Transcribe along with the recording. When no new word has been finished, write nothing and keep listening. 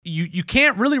you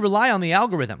can't really rely on the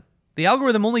algorithm. The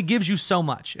algorithm only gives you so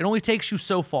much. It only takes you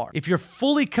so far. If you're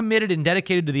fully committed and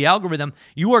dedicated to the algorithm,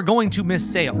 you are going to miss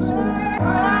sales.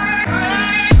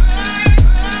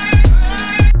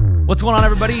 What's going on,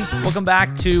 everybody? Welcome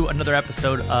back to another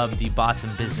episode of the Bots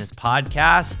in Business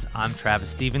podcast. I'm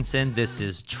Travis Stevenson. This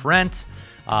is Trent.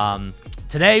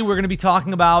 Today, we're going to be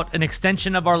talking about an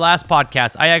extension of our last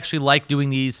podcast. I actually like doing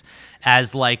these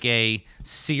as like a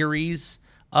series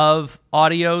of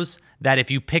audios that if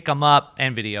you pick them up,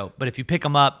 and video, but if you pick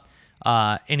them up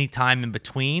anytime in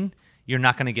between, you're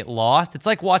not going to get lost. It's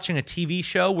like watching a TV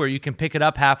show where you can pick it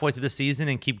up halfway through the season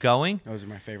and keep going. Those are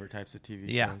my favorite types of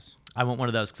TV shows. I want one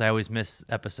of those because I always miss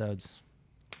episodes.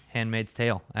 Handmaid's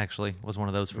Tale, actually, was one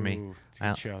of those for me. It's a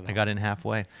good show, though. I got in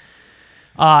halfway.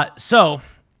 So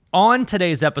on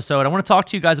today's episode, I want to talk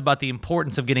to you guys about the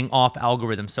importance of getting off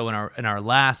algorithm. So in our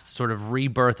last sort of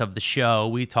rebirth of the show,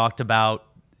 we talked about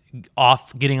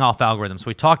getting off algorithm. So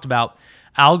we talked about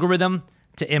algorithm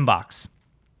to inbox.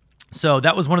 So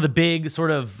that was one of the big sort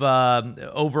of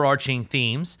overarching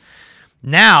themes.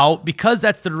 Now, because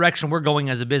that's the direction we're going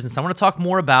as a business, I want to talk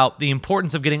more about the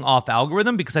importance of getting off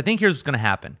algorithm, because I think here's what's going to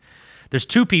happen. There's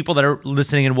two people that are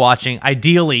listening and watching,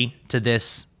 ideally, to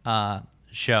this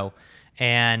show.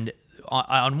 And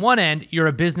on one end, you're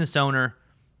a business owner.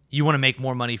 You want to make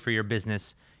more money for your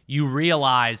business. You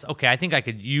realize, okay, I think I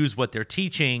could use what they're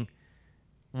teaching.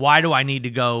 Why do I need to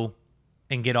go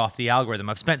and get off the algorithm?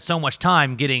 I've spent so much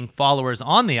time getting followers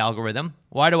on the algorithm.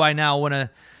 Why do I now want to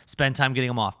spend time getting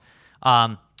them off?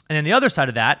 And then the other side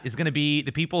of that is going to be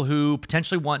the people who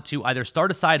potentially want to either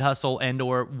start a side hustle and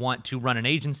or want to run an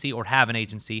agency or have an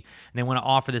agency, and they want to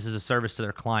offer this as a service to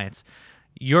their clients.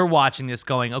 You're watching this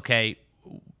going, okay,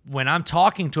 when I'm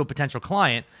talking to a potential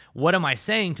client, what am I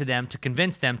saying to them to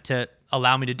convince them to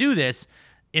allow me to do this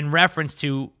in reference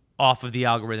to off of the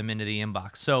algorithm into the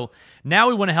inbox? So now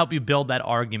we want to help you build that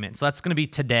argument. So that's going to be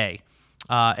today.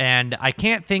 And I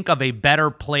can't think of a better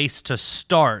place to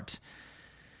start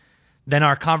than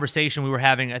our conversation we were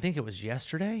having, I think it was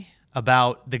yesterday,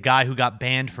 about the guy who got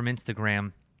banned from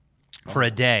Instagram for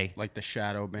a day. Like the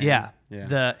shadow ban. Yeah.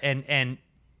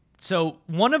 So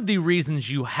one of the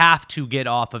reasons you have to get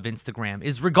off of Instagram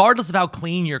is, regardless of how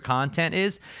clean your content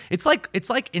is, it's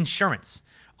like insurance.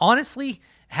 Honestly,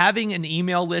 having an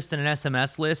email list and an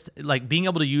SMS list, like being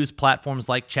able to use platforms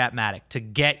like Chatmatic to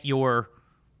get your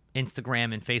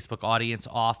Instagram and Facebook audience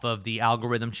off of the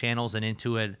algorithm channels and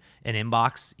into an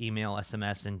inbox, email,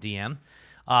 SMS, and DM,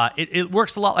 it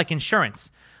works a lot like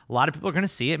insurance. A lot of people are going to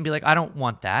see it and be like, I don't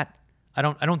want that. I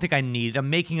don't think I need it. I'm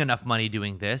making enough money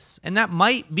doing this. And that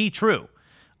might be true.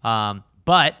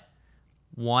 But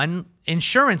one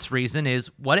insurance reason is,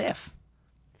 what if?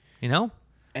 You know?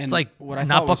 And it's like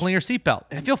not buckling your seatbelt.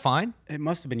 I feel fine. It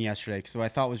must have been yesterday. So I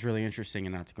thought was really interesting,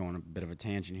 and not to go on a bit of a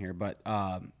tangent here, but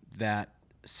that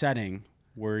setting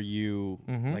where you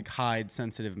like hide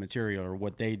sensitive material or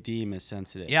what they deem as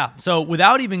sensitive. Yeah. So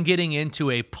without even getting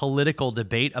into a political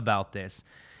debate about this,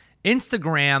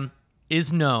 Instagram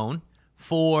is known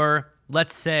for,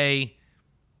 let's say,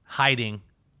 hiding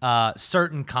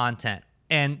certain content.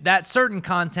 And that certain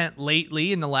content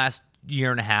lately in the last year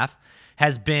and a half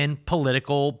has been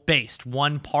political based.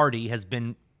 One party has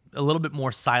been a little bit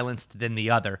more silenced than the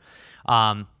other.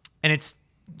 And it's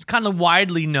kind of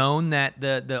widely known that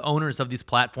the owners of these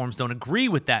platforms don't agree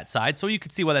with that side. So you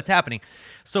could see why that's happening.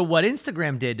 So what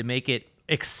Instagram did to make it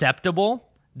acceptable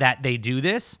that they do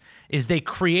this is they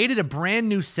created a brand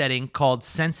new setting called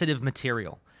sensitive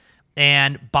material.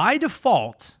 And by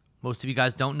default, most of you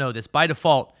guys don't know this, by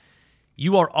default,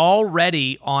 you are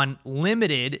already on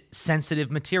limited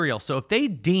sensitive material. So if they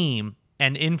deem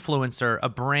an influencer, a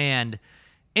brand,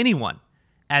 anyone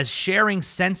as sharing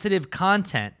sensitive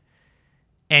content,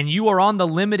 and you are on the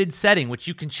limited setting, which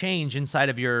you can change inside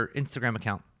of your Instagram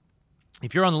account,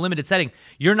 if you're on the limited setting,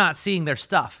 you're not seeing their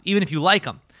stuff, even if you like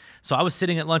them. So I was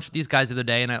sitting at lunch with these guys the other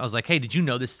day, and I was like, hey, did you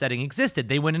know this setting existed?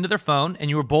 They went into their phone, and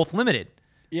you were both limited.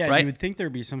 Yeah, right? You would think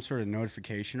there'd be some sort of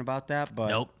notification about that, but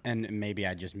nope. And maybe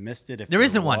I just missed it. If there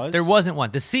isn't one. There wasn't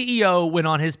one. The CEO went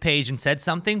on his page and said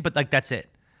something, but like that's it.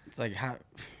 It's like how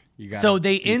you got. So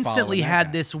they instantly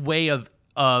had this way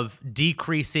of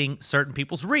decreasing certain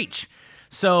people's reach.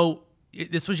 So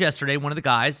this was yesterday. One of the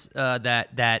guys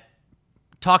that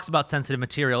talks about sensitive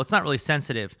material. It's not really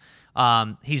sensitive.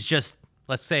 He's just,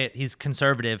 let's say it, he's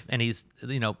conservative and he's,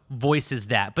 voices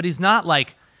that, but he's not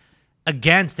like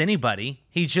against anybody.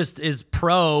 He just is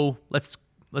pro, let's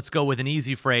go with an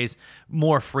easy phrase,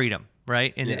 more freedom,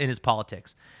 right? In his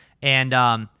politics.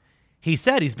 And he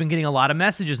said he's been getting a lot of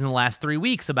messages in the last 3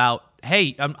 weeks about,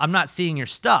 hey, I'm not seeing your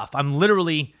stuff. I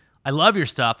love your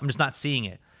stuff. I'm just not seeing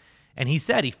it. And he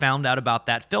said he found out about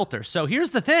that filter. So here's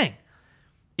the thing.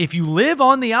 If you live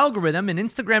on the algorithm and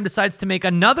Instagram decides to make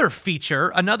another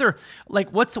feature,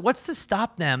 what's to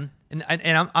stop them?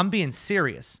 And I'm being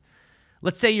serious.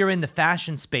 Let's say you're in the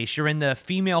fashion space. You're in the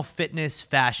female fitness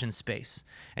fashion space.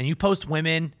 And you post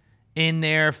women in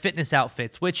their fitness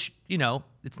outfits, which,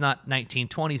 it's not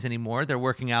 1920s anymore. They're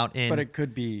working out in... But it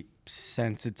could be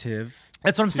sensitive.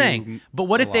 That's what I'm saying. But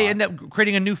what if they end up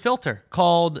creating a new filter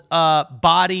called the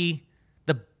body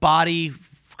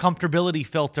comfortability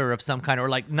filter of some kind, or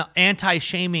like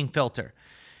anti-shaming filter?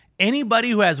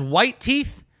 Anybody who has white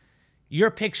teeth,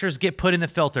 your pictures get put in the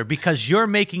filter because you're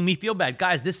making me feel bad.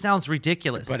 Guys, this sounds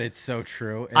ridiculous. But it's so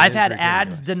true. I've had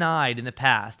ads denied in the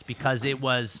past because it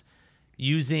was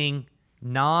using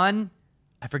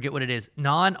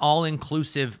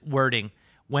non-all-inclusive wording.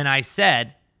 When I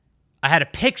said I had a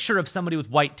picture of somebody with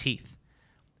white teeth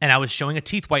and I was showing a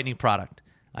teeth whitening product.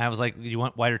 I was like, you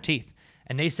want whiter teeth?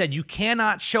 And they said, you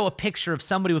cannot show a picture of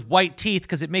somebody with white teeth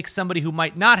because it makes somebody who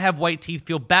might not have white teeth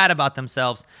feel bad about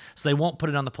themselves, so they won't put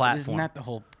it on the platform. Isn't that the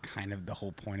whole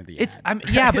point of the ad?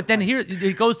 Yeah, but then here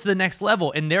it goes to the next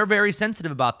level, and they're very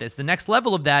sensitive about this. The next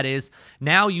level of that is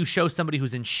now you show somebody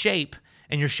who's in shape,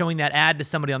 and you're showing that ad to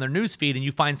somebody on their newsfeed, and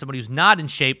you find somebody who's not in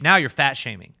shape. Now you're fat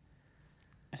shaming.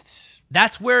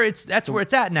 That's where it's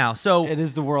at now. So it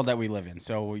is the world that we live in.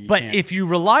 So, if you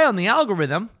rely on the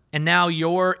algorithm, and now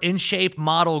you're in shape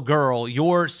model girl,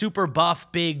 you're super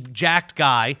buff, big, jacked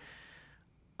guy,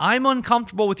 I'm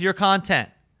uncomfortable with your content.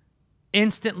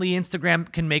 Instantly,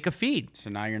 Instagram can make a feed. So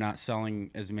now you're not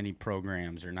selling as many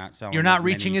programs, or not selling. You're not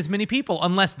reaching as many people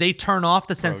unless they turn off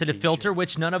the sensitive filter, shakes.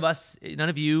 Which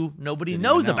nobody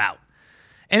knows about.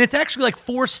 And it's actually like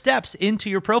 4 steps into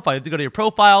your profile. You have to go to your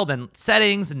profile, then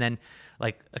settings, and then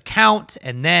like account,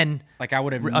 and then I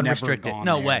would have unrestricted. Never gone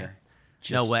No there. way.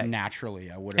 Just no way.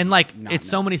 Naturally, I would have. And it's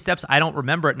so many steps, I don't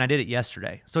remember it, and I did it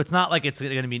yesterday. So it's not like it's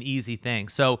going to be an easy thing.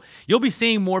 So you'll be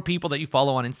seeing more people that you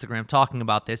follow on Instagram talking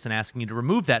about this and asking you to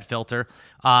remove that filter.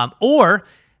 Or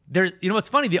there's, what's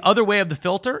funny? The other way of the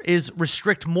filter is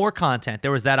restrict more content.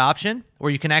 There was that option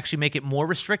where you can actually make it more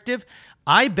restrictive.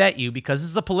 I bet you, because this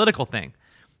is a political thing,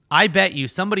 I bet you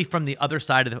somebody from the other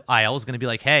side of the aisle is going to be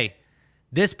like, hey,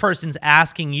 this person's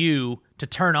asking you to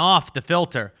turn off the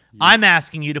filter. Yeah. I'm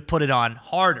asking you to put it on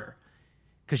harder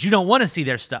because you don't want to see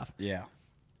their stuff. Yeah.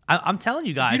 I'm telling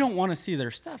you guys. If you don't want to see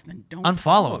their stuff, then don't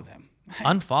unfollow them.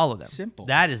 Unfollow them. Simple.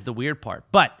 That is the weird part.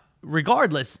 But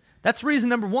regardless, that's reason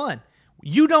number 1.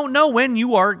 You don't know when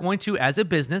you are going to, as a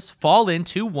business, fall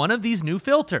into one of these new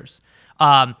filters.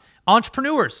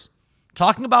 Entrepreneurs,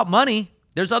 talking about money,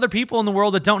 there's other people in the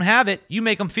world that don't have it. You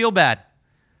make them feel bad.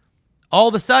 All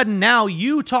of a sudden, now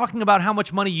you talking about how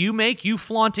much money you make, you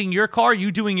flaunting your car, you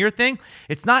doing your thing,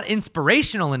 it's not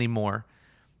inspirational anymore.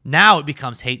 Now it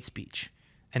becomes hate speech,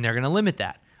 and they're going to limit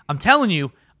that. I'm telling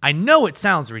you, I know it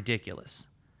sounds ridiculous,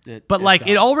 but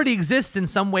it already exists in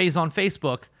some ways on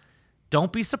Facebook.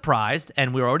 Don't be surprised,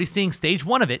 and we're already seeing stage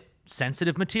 1 of it,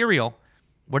 sensitive material.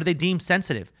 What do they deem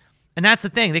sensitive? And that's the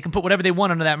thing. They can put whatever they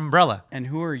want under that umbrella. And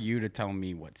who are you to tell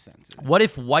me what's sensitive? What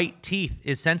if white teeth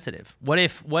is sensitive? What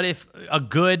if a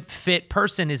good fit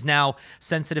person is now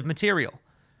sensitive material,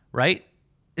 right?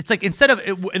 It's like instead of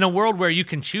in a world where you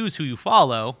can choose who you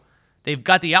follow, they've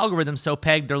got the algorithm so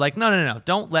pegged. They're like, no.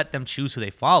 Don't let them choose who they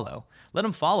follow. Let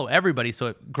them follow everybody so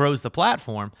it grows the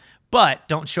platform, but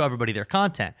don't show everybody their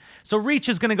content. So reach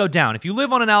is going to go down. If you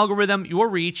live on an algorithm, your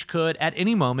reach could at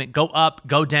any moment go up,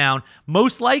 go down.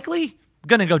 Most likely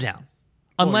going to go down.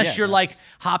 Unless you're like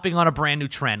hopping on a brand new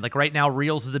trend. Like right now,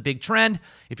 Reels is a big trend.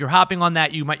 If you're hopping on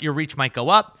that, your reach might go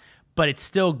up, but it's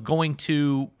still going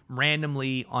to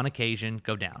randomly on occasion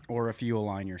go down. Or if you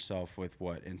align yourself with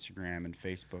what Instagram and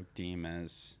Facebook deem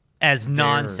as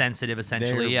non-sensitive,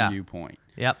 essentially. Their viewpoint.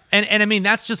 Yep. And I mean,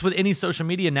 that's just with any social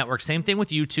media network. Same thing with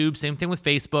YouTube, same thing with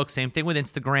Facebook, same thing with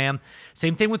Instagram,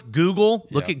 same thing with Google.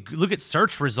 Look at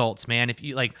search results, man. If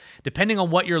you like, depending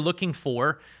on what you're looking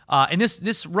for, and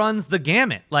this runs the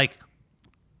gamut, like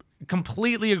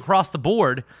completely across the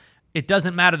board. It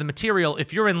doesn't matter the material.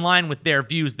 If you're in line with their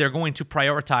views, they're going to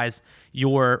prioritize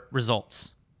your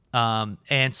results.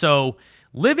 And so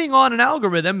living on an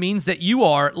algorithm means that you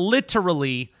are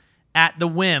literally at the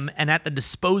whim and at the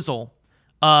disposal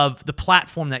of the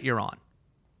platform that you're on.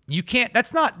 You can't,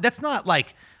 that's not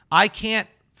like, I can't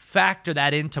factor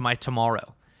that into my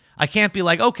tomorrow. I can't be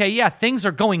like, okay, yeah, things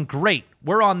are going great.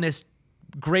 We're on this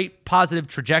great positive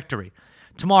trajectory.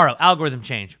 Tomorrow, algorithm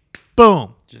change.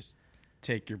 Boom. Just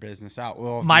take your business out.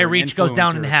 Well, my reach goes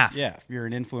down in half. Yeah, if you're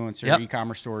an influencer,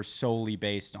 e-commerce store is solely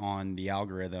based on the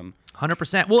algorithm.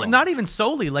 100%. Well, not even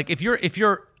solely. Like if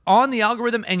you're on the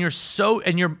algorithm and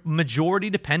you're majority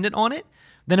dependent on it,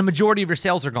 then a majority of your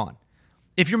sales are gone.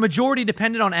 If you're majority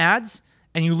dependent on ads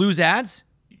and you lose ads,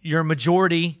 you're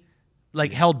majority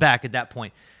like held back at that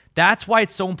point. That's why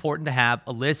it's so important to have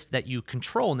a list that you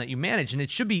control and that you manage. And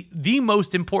it should be the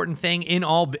most important thing in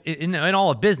all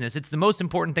of business. It's the most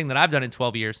important thing that I've done in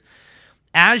 12 years.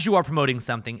 As you are promoting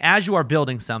something, as you are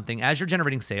building something, as you're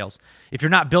generating sales, if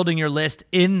you're not building your list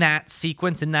in that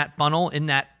sequence, in that funnel, in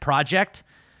that project,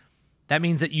 that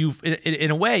means that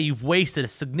in a way, you've wasted a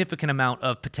significant amount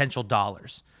of potential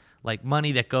dollars, like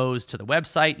money that goes to the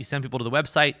website. You send people to the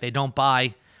website, they don't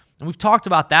buy. And we've talked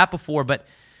about that before, but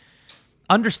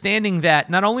understanding that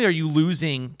not only are you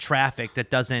losing traffic that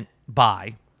doesn't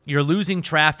buy, you're losing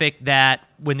traffic that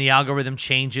when the algorithm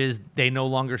changes, they no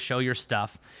longer show your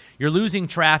stuff. You're losing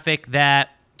traffic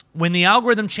that when the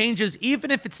algorithm changes,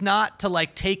 even if it's not to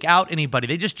like take out anybody,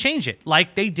 they just change it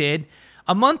like they did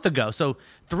a month ago. So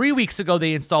 3 weeks ago,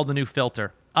 they installed a new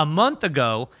filter. A month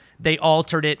ago, they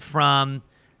altered it from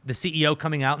the CEO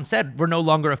coming out and said, we're no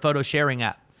longer a photo sharing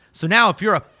app. So now if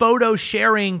you're a photo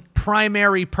sharing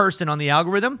primary person on the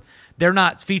algorithm, they're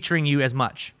not featuring you as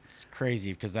much. It's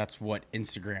crazy because that's what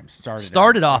Instagram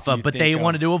started off of, but they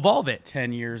wanted to evolve it.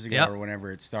 10 years ago or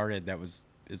whenever it started,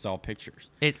 it's all pictures.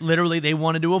 It literally, they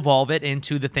wanted to evolve it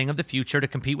into the thing of the future to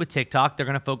compete with TikTok. They're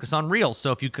going to focus on Reels.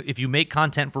 So if you make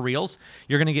content for Reels,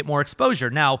 you're going to get more exposure.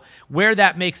 Now, where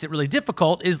that makes it really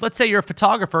difficult is, let's say you're a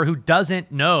photographer who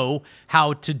doesn't know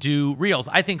how to do Reels.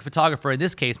 I think photographer in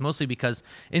this case, mostly because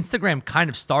Instagram kind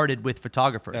of started with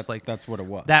photographers. That's what it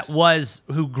was. That was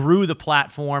who grew the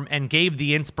platform and gave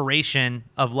the inspiration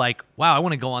of like, wow, I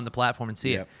want to go on the platform and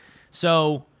see it.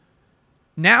 So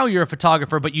now you're a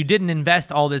photographer, but you didn't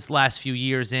invest all this last few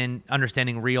years in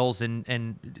understanding Reels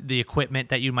and the equipment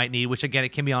that you might need, which again,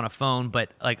 it can be on a phone,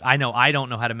 but like I don't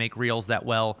know how to make Reels that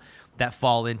well that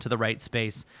fall into the right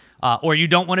space. Or you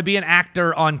don't want to be an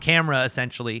actor on camera,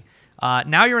 essentially.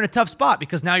 Now you're in a tough spot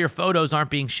because now your photos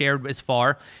aren't being shared as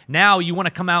far. Now you want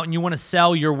to come out and you want to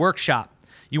sell your workshop.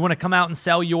 You want to come out and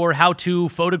sell your how to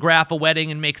photograph a wedding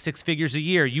and make 6 figures a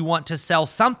year. You want to sell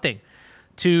something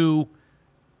to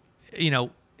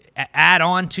add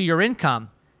on to your income.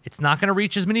 It's not going to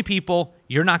reach as many people.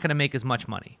 You're not going to make as much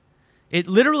money. It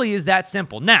literally is that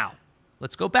simple. Now,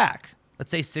 let's go back.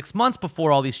 Let's say 6 months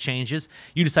before all these changes,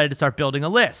 you decided to start building a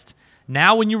list.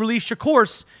 Now, when you release your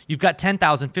course, you've got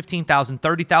 10,000, 15,000,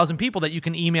 30,000 people that you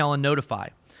can email and notify.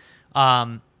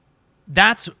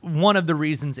 That's one of the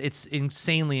reasons it's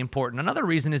insanely important. Another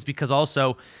reason is because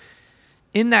also,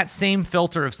 in that same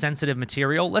filter of sensitive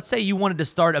material, let's say you wanted to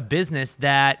start a business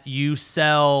that you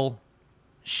sell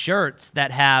shirts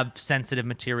that have sensitive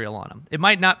material on them. It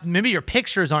might not, maybe your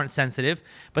pictures aren't sensitive,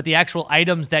 but the actual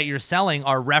items that you're selling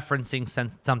are referencing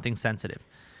something sensitive.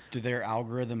 Do their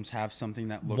algorithms have something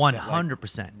that looks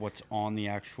 100% at like what's on the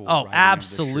actual Oh,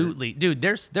 absolutely. Dude,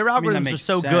 their algorithms are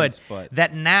so good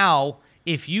that now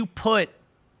if you put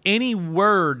any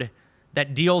word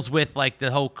that deals with like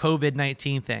the whole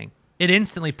COVID-19 thing, it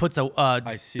instantly puts a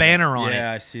banner on it.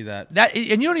 Yeah, I see that.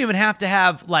 And you don't even have to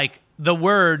have like the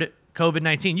word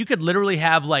COVID-19. You could literally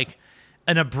have like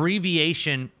an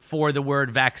abbreviation for the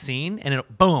word vaccine, and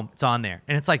boom, it's on there.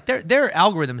 And it's like their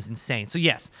algorithm is insane. So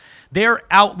yes, they're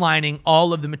outlining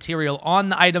all of the material on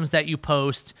the items that you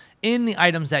post, in the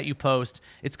items that you post.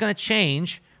 It's going to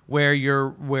change where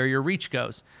your reach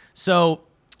goes. So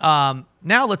now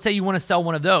let's say you want to sell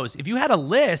one of those. If you had a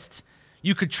list,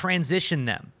 you could transition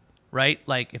them. Right?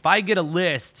 Like if I get a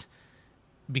list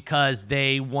because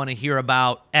they want to hear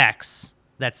about X,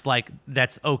 that's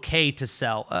okay to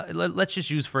sell. Let's just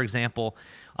use, for example,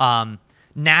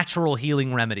 natural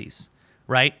healing remedies,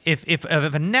 right? If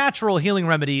a natural healing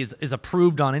remedy is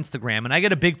approved on Instagram, and I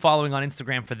get a big following on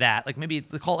Instagram for that, like maybe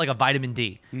they call it like a vitamin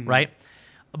D, right?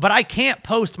 But I can't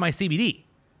post my CBD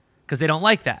because they don't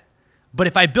like that. But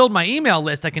if I build my email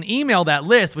list, I can email that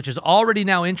list, which is already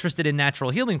now interested in natural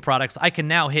healing products. I can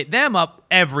now hit them up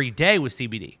every day with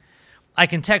CBD. I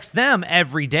can text them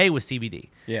every day with CBD.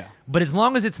 Yeah. But as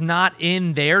long as it's not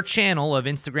in their channel of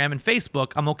Instagram and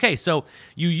Facebook, I'm okay. So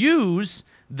you use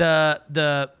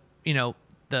the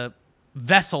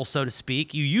vessel, so to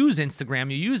speak. You use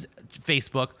Instagram, you use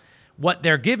Facebook, what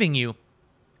they're giving you,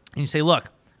 and you say, look,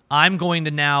 I'm going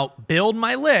to now build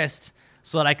my list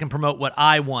so that I can promote what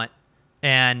I want.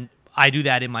 And I do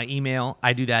that in my email.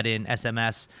 I do that in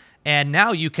SMS. And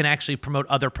now you can actually promote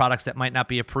other products that might not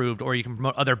be approved, or you can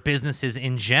promote other businesses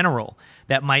in general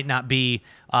that might not be,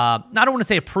 I don't want to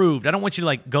say approved. I don't want you to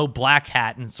like go black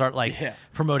hat and start like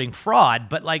promoting fraud,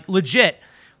 but like legit,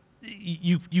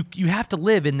 you have to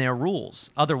live in their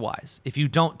rules. Otherwise, if you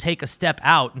don't take a step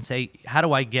out and say, how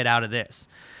do I get out of this?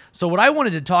 So what I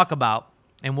wanted to talk about,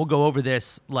 and we'll go over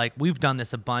this, like we've done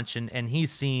this a bunch, and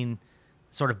he's seen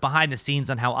sort of behind the scenes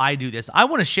on how I do this. I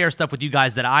want to share stuff with you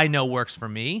guys that I know works for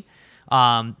me.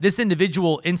 This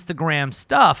individual Instagram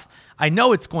stuff, I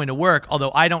know it's going to work,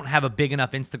 although I don't have a big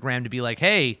enough Instagram to be like,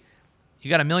 hey, you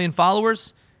got 1 million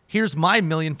followers? Here's my 1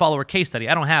 million follower case study.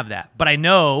 I don't have that, but I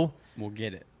know we'll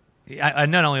get it. I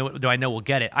not only do I know we'll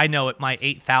get it, I know at my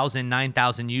 8,000,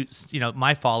 9,000,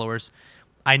 my followers,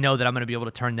 I know that I'm going to be able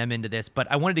to turn them into this. But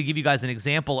I wanted to give you guys an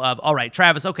example of, all right,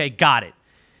 Travis, okay, got it.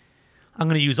 I'm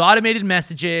going to use automated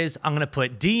messages. I'm going to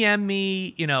put DM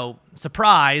me,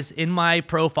 surprise in my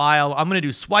profile. I'm going to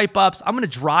do swipe ups. I'm going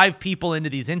to drive people into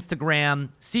these Instagram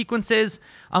sequences.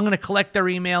 I'm going to collect their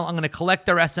email. I'm going to collect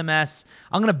their SMS.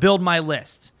 I'm going to build my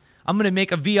list. I'm going to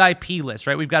make a VIP list,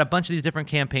 right? We've got a bunch of these different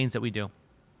campaigns that we do.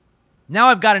 Now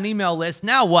I've got an email list.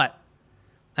 Now what?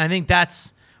 I think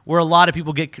that's where a lot of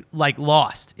people get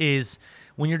lost, is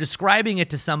when you're describing it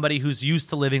to somebody who's used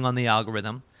to living on the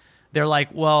algorithm. They're like,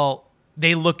 well,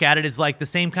 they look at it as like the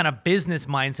same kind of business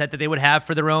mindset that they would have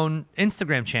for their own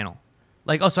Instagram channel.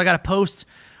 Like, oh, so I got to post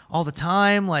all the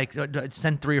time, like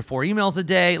send 3 or 4 emails a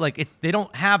day. Like they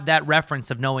don't have that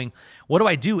reference of knowing, what do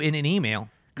I do in an email?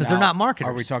 Because they're not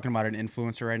marketers. Are we talking about an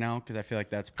influencer right now? Because I feel like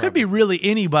that's could be really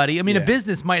anybody. I mean, a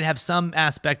business might have some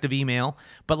aspect of email,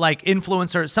 but like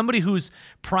influencer, somebody whose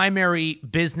primary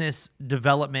business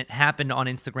development happened on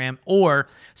Instagram, or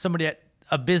somebody at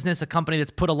a business, a company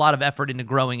that's put a lot of effort into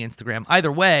growing Instagram.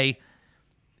 Either way,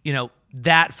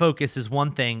 that focus is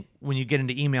one thing. When you get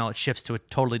into email, it shifts to a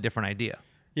totally different idea.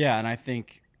 Yeah, and I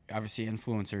think obviously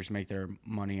influencers make their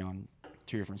money on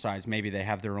 2 different sides. Maybe they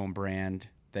have their own brand.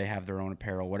 They have their own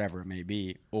apparel, whatever it may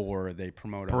be, or they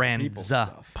promote other people's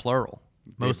stuff. Plural.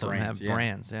 Most of them have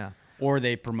brands, yeah. Or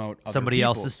they promote other somebody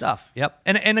else's stuff. Yep.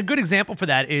 And a good example for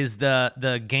that is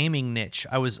the gaming niche.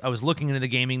 I was looking into the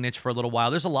gaming niche for a little while.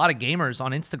 There's a lot of gamers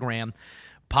on Instagram,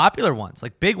 popular ones,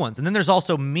 like big ones. And then there's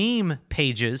also meme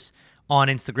pages on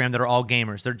Instagram that are all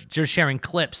gamers. They're just sharing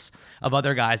clips of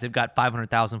other guys. They've got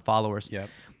 500,000 followers. Yep.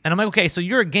 And I'm like, okay, so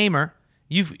you're a gamer.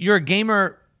 You're a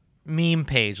gamer meme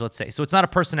page, let's say. So it's not a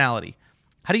personality.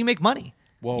 How do you make money?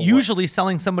 Well, usually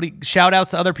selling somebody shout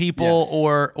outs to other people,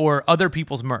 or other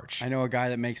people's merch. I know a guy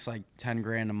that makes like 10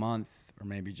 grand a month, or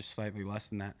maybe just slightly less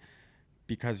than that,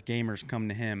 because gamers come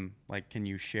to him like, can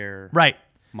you share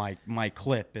my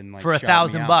clip and like for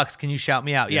 $1,000 can you shout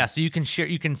me out? Yeah. So you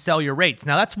can sell your rates.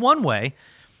 Now that's one way,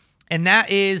 and that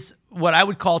is what I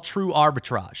would call true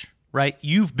arbitrage, right?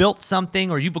 You've built something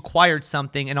or you've acquired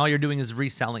something and all you're doing is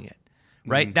reselling it.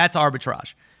 Right? Mm-hmm. That's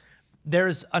arbitrage.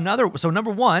 There's another. So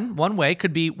number one way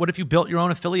could be, what if you built your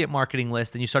own affiliate marketing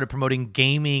list and you started promoting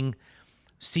gaming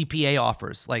CPA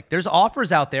offers? Like there's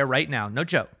offers out there right now, no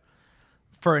joke,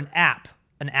 for an app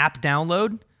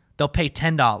download, they'll pay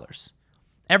 $10.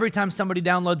 Every time somebody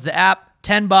downloads the app,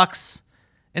 $10,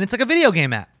 and it's like a video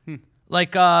game app.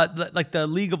 Like the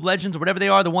League of Legends or whatever they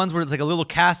are, the ones where it's like a little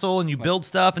castle and you build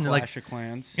stuff and Clash of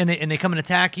Clans, and they come and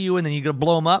attack you and then you gotta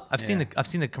blow them up. I've seen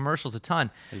the commercials a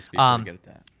ton. I used to be pretty good at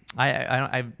that.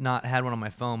 I've not had one on my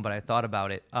phone, but I thought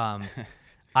about it.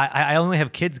 I only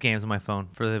have kids games on my phone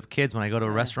for the kids. When I go to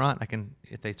a restaurant, I can,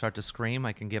 if they start to scream,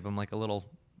 I can give them like a little,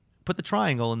 put the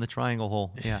triangle in the triangle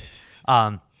hole. Yeah.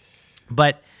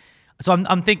 But so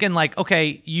I'm thinking like,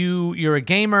 okay, you're a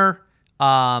gamer.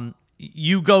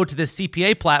 You go to this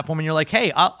CPA platform and you're like,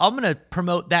 hey, I'm going to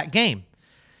promote that game.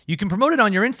 You can promote it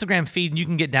on your Instagram feed and you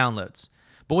can get downloads.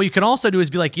 But what you can also do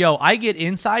is be like, yo, I get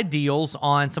inside deals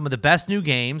on some of the best new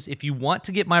games. If you want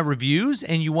to get my reviews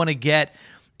and you want to get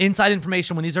inside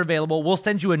information when these are available, we'll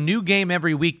send you a new game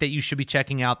every week that you should be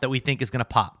checking out that we think is going to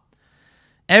pop.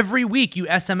 Every week you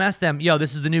SMS them, yo,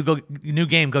 this is the new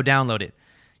game, go download it.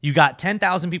 You got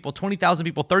 10,000 people, 20,000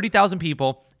 people, 30,000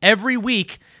 people. Every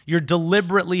week, you're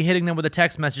deliberately hitting them with a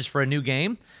text message for a new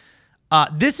game.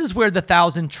 This is where the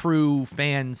 1,000 true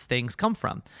fans things come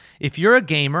from. If you're a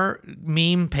gamer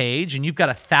meme page and you've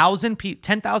got 10,000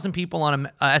 people on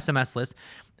a SMS list,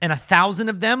 and 1,000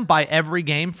 of them buy every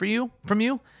game from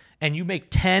you, and you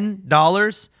make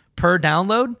 $10 per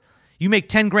download, you make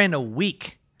 10 grand a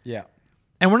week. Yeah.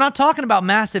 And we're not talking about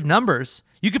massive numbers.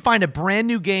 You can find a brand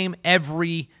new game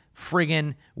every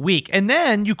friggin' week. And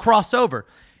then you cross over.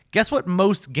 Guess what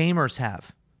most gamers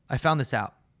have? I found this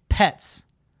out. Pets.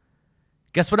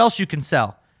 Guess what else you can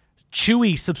sell?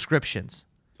 Chewy subscriptions.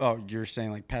 Oh, you're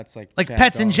saying like pets, like cat,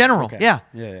 pets in dogs. general. Okay. Yeah.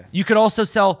 Yeah. You could also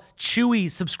sell Chewy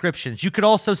subscriptions. You could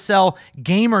also sell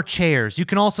gamer chairs. You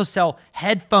can also sell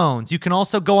headphones. You can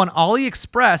also go on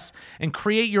AliExpress and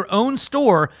create your own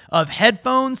store of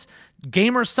headphones,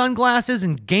 gamer sunglasses,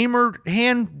 and gamer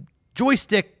hand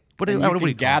joystick. What do And you you call can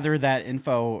it? gather that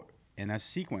info in a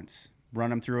sequence. Run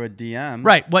them through a DM.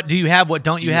 Right. What do you have? What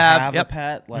don't Do you you have? have Yep. a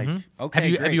pet? Like,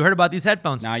 okay, Have you heard about these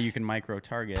headphones? Now you can micro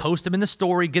target. Post them in the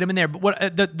story, get them in there. But what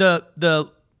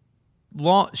the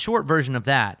long short version of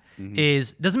that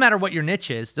is, doesn't matter what your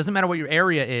niche is, doesn't matter what your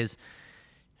area is,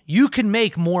 you can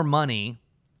make more money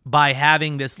by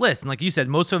having this list. And like you said,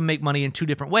 most of them make money in two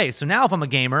different ways. So now if I'm a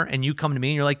gamer and you come to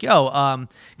me and you're like, yo,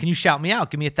 can you shout me out?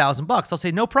 Give me $1,000. I'll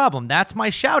say, no problem. That's my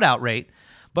shout out rate.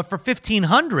 But for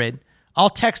 1,500, I'll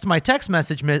text my text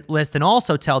message list and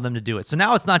also tell them to do it. So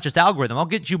now it's not just algorithm. I'll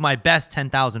get you my best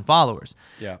 10,000 followers.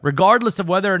 Yeah. Regardless of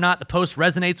whether or not the post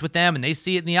resonates with them and they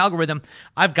see it in the algorithm,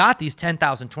 I've got these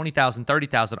 10,000, 20,000,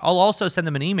 30,000. I'll also send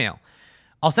them an email.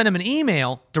 I'll send them an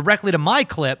email directly to my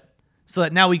clip so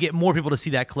that now we get more people to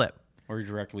see that clip. Or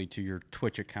directly to your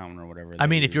Twitch account or whatever. I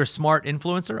mean, if you're a smart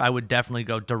influencer, I would definitely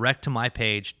go direct to my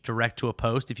page, direct to a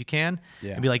post if you can,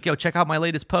 and be like, yo, check out my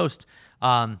latest post.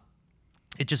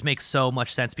 It just makes so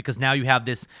much sense because now you have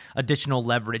this additional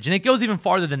leverage. And it goes even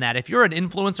farther than that. If you're an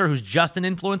influencer who's just an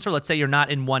influencer, let's say you're not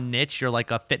in one niche, you're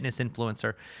like a fitness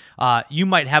influencer, you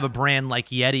might have a brand like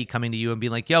Yeti coming to you and be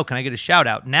like, yo, can I get a shout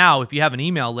out? Now, if you have an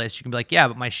email list, you can be like, yeah,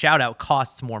 but my shout out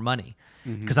costs more money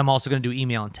because I'm also going to do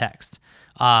email and text.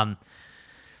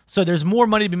 So there's more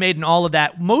money to be made in all of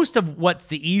that. Most of what's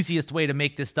the easiest way to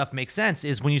make this stuff make sense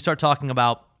is when you start talking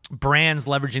about brands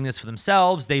leveraging this for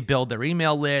themselves. They build their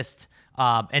email list.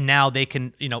 And now they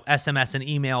can, SMS and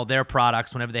email their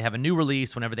products whenever they have a new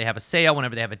release, whenever they have a sale,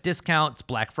 whenever they have a discount. It's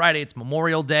Black Friday, it's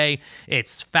Memorial Day,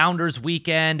 it's Founders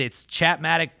Weekend, it's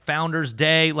Chatmatic Founders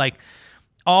Day. Like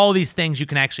all these things you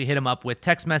can actually hit them up with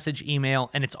text message,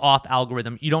 email, and it's off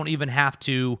algorithm. You don't even have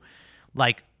to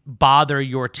bother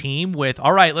your team with,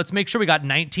 all right, let's make sure we got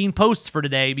 19 posts for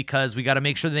today because we got to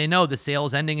make sure they know the sale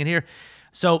is ending in here.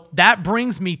 So that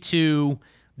brings me to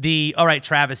all right,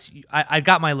 Travis, I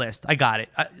got my list. I got it.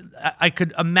 I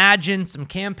could imagine some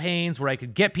campaigns where I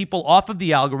could get people off of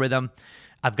the algorithm.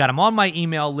 I've got them on my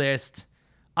email list.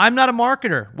 I'm not a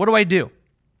marketer. What do I do?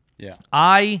 Yeah.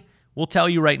 I will tell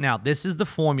you right now, this is the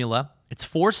formula. It's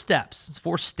 4 steps. It's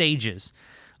 4 stages.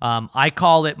 I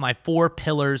call it my 4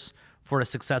 pillars for a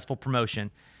successful promotion.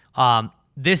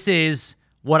 This is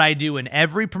what I do in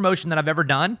every promotion that I've ever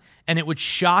done, and it would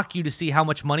shock you to see how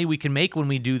much money we can make when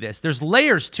we do this. There's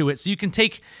layers to it, so you can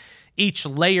take each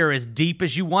layer as deep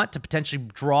as you want to potentially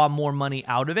draw more money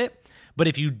out of it. But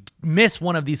if you miss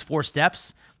one of these 4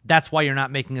 steps, that's why you're not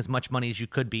making as much money as you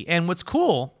could be. And what's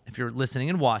cool, if you're listening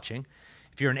and watching,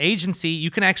 if you're an agency,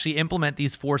 you can actually implement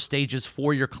these 4 stages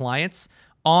for your clients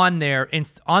on their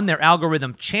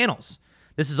algorithm channels.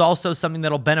 This is also something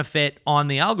that'll benefit on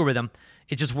the algorithm.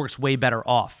 It just works way better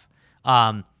off.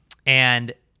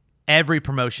 And every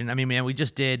promotion, I mean, man, we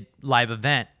just did live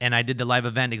event, and I did the live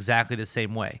event exactly the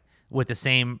same way with the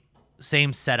same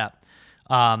setup.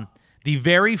 The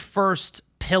very first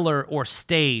pillar or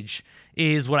stage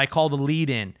is what I call the lead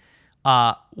in.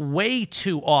 Way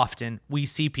too often we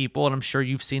see people, and I'm sure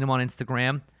you've seen them on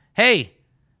Instagram. Hey,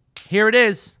 here it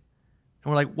is.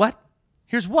 And we're like, what?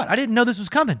 Here's what? I didn't know this was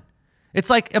coming. It's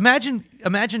like, imagine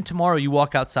tomorrow you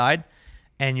walk outside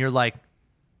and you're like,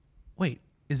 wait,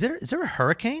 is there a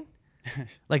hurricane?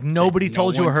 Like nobody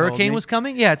told you a hurricane was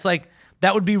coming? Yeah, it's like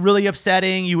that would be really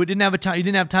upsetting. You didn't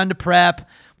have time to prep.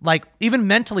 Like even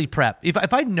mentally prep.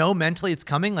 If I know mentally it's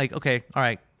coming, like, okay, all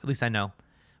right, at least I know.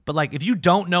 But like if you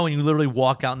don't know and you literally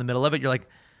walk out in the middle of it, you're like,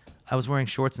 I was wearing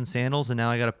shorts and sandals and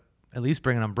now I gotta at least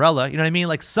bring an umbrella. You know what I mean?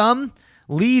 Like some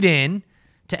lead in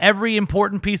to every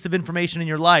important piece of information in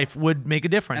your life would make a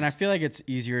difference. And I feel like it's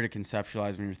easier to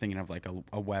conceptualize when you're thinking of like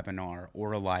a webinar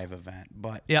or a live event.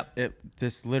 But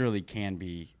this literally can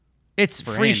be. It's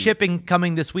free shipping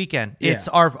coming this weekend. Yeah. It's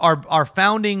our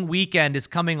founding weekend is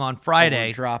coming on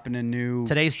Friday. We're dropping a new.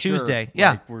 Today's shirt. Tuesday.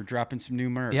 Yeah, like we're dropping some new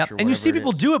merch. Yep. Or And you see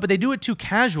people it is. do it, but they do it too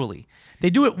casually. They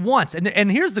do it once,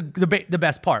 and here's the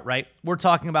best part, right? We're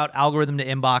talking about algorithm to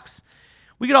inbox.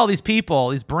 We get all these people,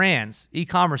 these brands,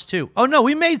 e-commerce too. Oh no,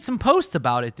 we made some posts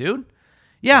about it, dude.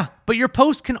 Yeah, but your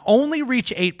post can only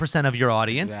reach 8% of your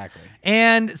audience. Exactly.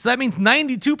 And so that means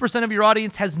 92% of your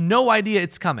audience has no idea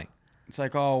it's coming. It's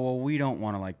like, oh, well, we don't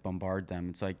want to like bombard them.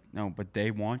 It's like, no, but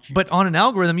they want you. But on an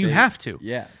algorithm, you have to.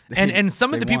 Yeah. And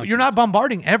some of the people, you're not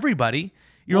bombarding everybody.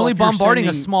 You're Well, only if you're bombarding a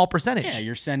sending- small percentage. Yeah,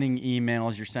 you're sending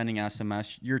emails, you're sending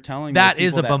SMS, you're telling That those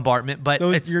is people a bombardment, but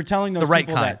it's you're telling those the right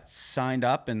people kind. that signed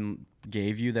up and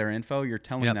gave you their info. You're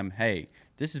telling Yep. them, hey,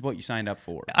 this is what you signed up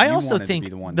for. I You also wanted to think be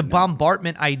the, one the to know.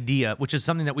 bombardment idea, which is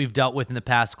something that we've dealt with in the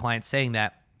past, clients saying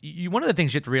that, one of the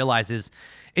things you have to realize is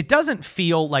it doesn't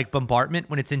feel like bombardment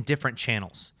when it's in different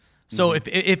channels. So if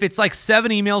it's like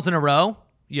 7 emails in a row,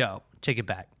 yo, take it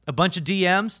back. A bunch of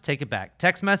DMs, take it back.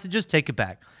 Text messages, take it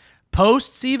back.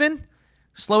 Posts even,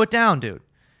 slow it down, dude.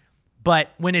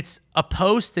 But when it's a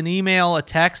post, an email, a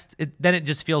text, then it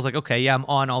just feels like, okay, yeah, I'm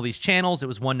on all these channels. It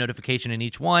was one notification in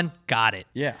each one. Got it.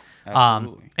 Yeah,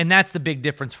 absolutely. And that's the big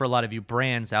difference for a lot of you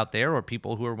brands out there or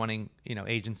people who are wanting,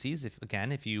 agencies.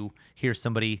 If you hear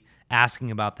somebody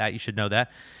asking about that, you should know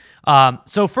that.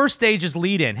 So first stage is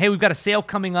lead in. Hey, we've got a sale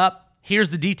coming up.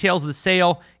 Here's the details of the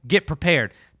sale. Get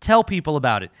prepared. Tell people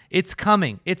about it. It's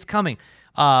coming. It's coming.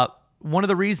 One of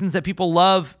the reasons that people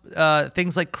love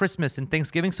things like Christmas and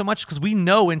Thanksgiving so much because we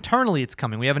know internally it's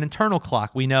coming. We have an internal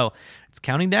clock. We know it's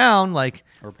counting down. Like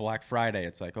Or Black Friday,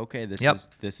 it's like, okay, this Yep.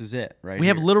 is it, right? we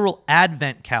have here. literal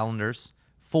advent calendars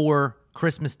for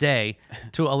Christmas Day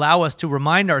to allow us to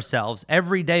remind ourselves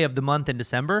every day of the month in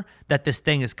December that this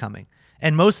thing is coming.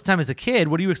 And most of the time as a kid,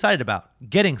 what are you excited about?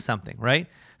 Getting something, right?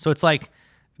 So it's like,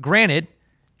 granted,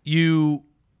 you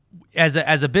as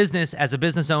a business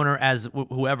owner, as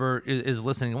whoever is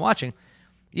listening and watching,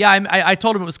 yeah, I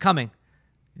told him it was coming.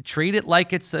 Treat it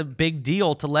like it's a big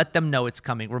deal to let them know it's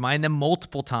coming. Remind them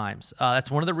multiple times.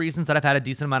 That's one of the reasons that I've had a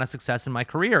decent amount of success in my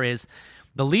career is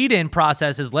the lead-in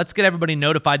process is let's get everybody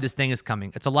notified this thing is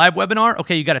coming. It's a live webinar.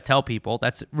 Okay, you got to tell people.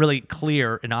 That's really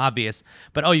clear and obvious.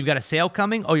 But, oh, you've got a sale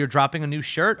coming. Oh, you're dropping a new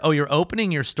shirt. Oh, you're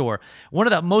opening your store. One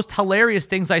of the most hilarious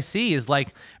things I see is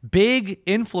like big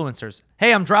influencers.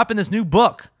 Hey, I'm dropping this new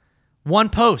book. One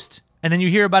post. And then you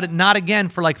hear about it not again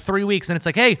for like 3 weeks. And it's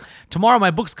like, hey, tomorrow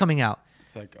my book's coming out.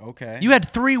 It's like, okay. You had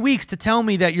 3 weeks to tell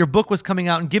me that your book was coming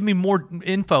out and give me more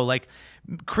info. Like,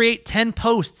 create 10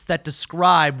 posts that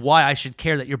describe why I should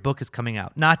care that your book is coming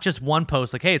out. Not just one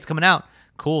post like, hey, it's coming out.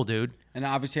 Cool, dude. And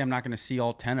obviously, I'm not going to see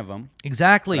all 10 of them.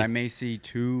 Exactly. But I may see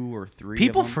 2 or 3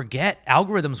 People of them. forget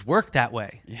algorithms work that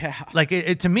way. Yeah. Like,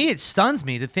 to me, it stuns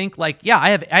me to think like, yeah,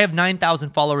 I have 9,000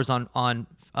 followers on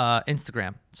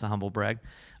Instagram. It's a humble brag.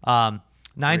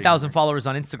 9,000 followers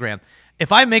on Instagram.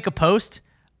 If I make a post,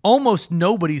 almost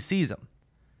nobody sees them.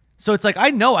 So it's like, I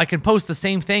know I can post the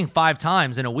same thing 5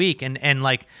 times in a week and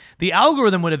like the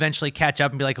algorithm would eventually catch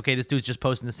up and be like, okay, this dude's just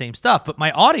posting the same stuff, but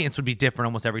my audience would be different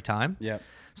almost every time. Yeah.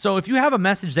 So if you have a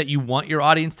message that you want your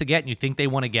audience to get and you think they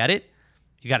want to get it,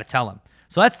 you got to tell them.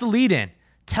 So that's the lead in.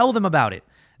 Tell them about it.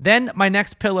 Then my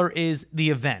next pillar is the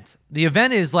event. The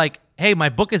event is like, hey, my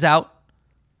book is out,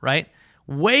 right?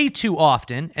 Way too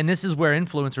often, and this is where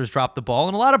influencers drop the ball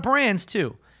and a lot of brands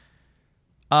too.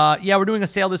 Yeah, we're doing a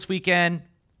sale this weekend.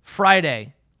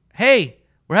 Friday. Hey,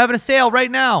 we're having a sale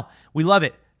right now. We love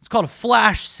it. It's called a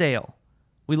flash sale.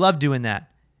 We love doing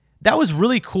that. That was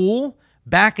really cool.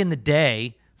 Back in the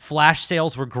day, flash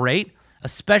sales were great,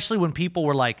 especially when people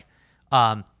were like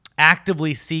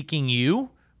actively seeking you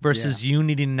versus you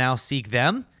needing to now seek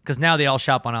them because now they all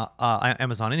shop on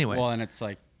Amazon anyways. Well, and it's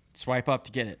like swipe up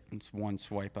to get it. It's one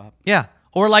swipe up. Yeah.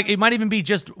 Or like it might even be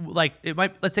just like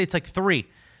let's say it's like 3.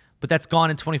 But that's gone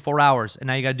in 24 hours, and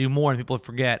now you got to do more, and people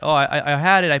forget. Oh, I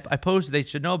had it. I posted. They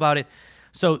should know about it.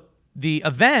 So the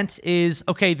event is,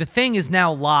 okay, the thing is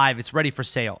now live. It's ready for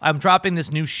sale. I'm dropping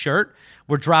this new shirt.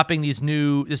 We're dropping this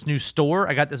new store.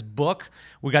 I got this book.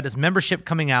 We got this membership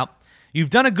coming out. You've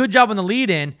done a good job on the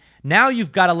lead-in. Now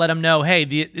you've got to let them know, hey,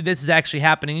 this is actually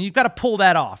happening, and you've got to pull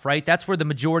that off, right? That's where the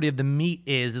majority of the meat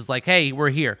is like, hey, we're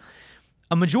here.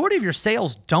 A majority of your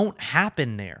sales don't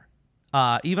happen there,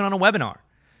 even on a webinar.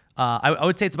 I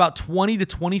would say it's about 20 to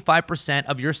 25%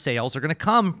 of your sales are going to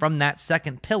come from that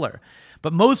second pillar.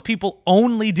 But most people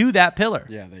only do that pillar.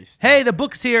 Yeah, they hey, the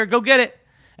book's here. Go get it.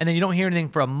 And then you don't hear anything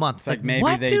for a month. It's like maybe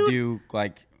what, they dude? do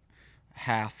like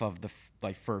half of the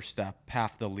first step,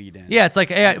 half the lead in. Yeah, it's like,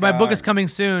 hey, my book is coming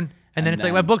soon. And then it's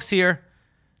like, my book's here.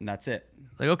 And that's it.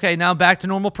 It's like, okay, now back to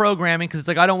normal programming because it's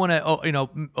like, I don't want to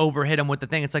overhit them with the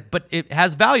thing. It's like, but it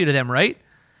has value to them, right?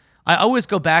 I always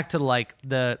go back to like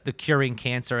the curing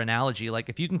cancer analogy. Like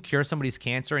if you can cure somebody's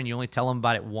cancer and you only tell them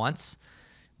about it once,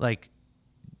 like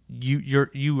you're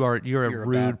a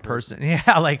rude bad person.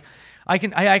 Yeah, like I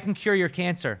can cure your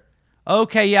cancer.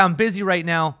 Okay, yeah, I'm busy right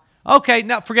now. Okay,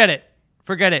 no, forget it.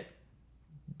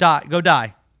 Go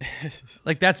die.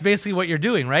 Like that's basically what you're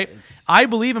doing, right? I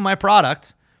believe in my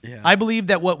product. Yeah. I believe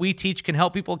that what we teach can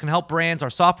help people, can help brands.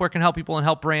 Our software can help people and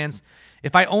help brands.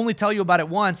 If I only tell you about it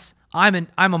once, I'm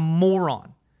a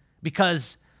moron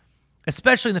because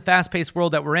especially in the fast-paced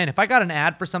world that we're in. If I got an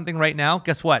ad for something right now,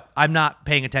 guess what? I'm not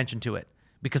paying attention to it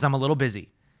because I'm a little busy.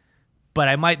 But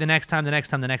I might the next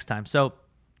time. So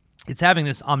it's having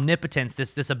this omnipotence,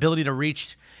 this ability to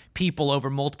reach people over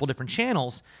multiple different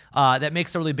channels that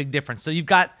makes a really big difference. So you've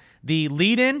got the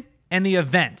lead-in and the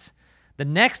event. The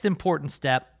next important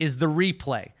step is the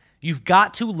replay. You've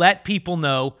got to let people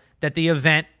know that the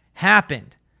event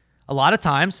happened. A lot of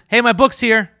times, hey, my book's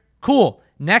here. Cool.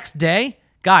 Next day,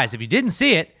 guys, if you didn't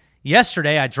see it,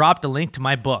 yesterday I dropped a link to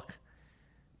my book.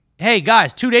 Hey,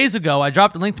 guys, 2 days ago, I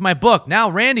dropped a link to my book. Now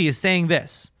Randy is saying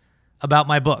this about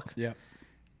my book. Yeah.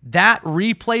 That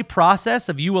replay process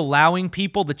of you allowing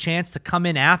people the chance to come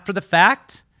in after the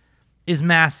fact is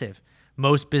massive.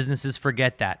 Most businesses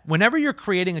forget that. Whenever you're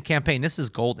creating a campaign, this is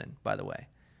golden, by the way.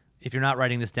 If you're not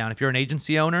writing this down, if you're an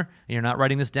agency owner and you're not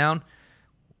writing this down,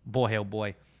 boy, oh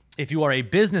boy. If you are a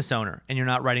business owner and you're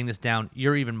not writing this down,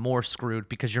 you're even more screwed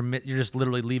because you're just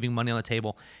literally leaving money on the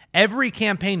table. Every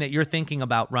campaign that you're thinking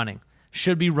about running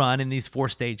should be run in these 4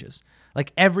 stages.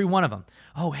 Like every one of them.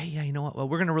 Oh, hey, yeah, you know what? Well,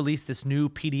 we're going to release this new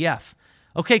PDF.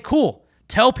 Okay, cool.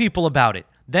 Tell people about it.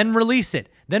 Then release it.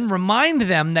 Then remind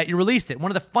them that you released it.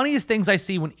 One of the funniest things I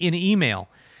see when in email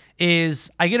is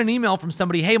I get an email from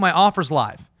somebody, hey, my offer's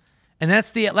live. And that's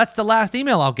the last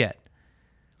email I'll get.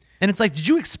 And it's like, did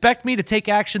you expect me to take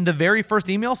action the very first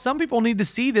email? Some people need to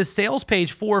see this sales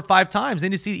page 4 or 5 times. They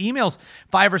need to see the emails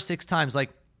 5 or 6 times.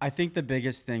 Like, I think the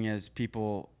biggest thing is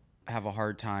people have a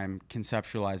hard time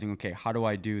conceptualizing, okay, how do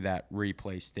I do that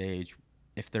replay stage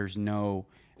if there's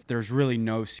really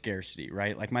no scarcity,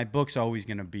 right? Like my book's always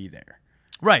going to be there.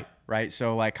 Right. Right.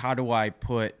 So like, how do I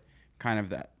put kind of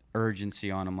that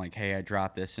urgency on them? Like, hey, I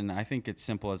dropped this. And I think it's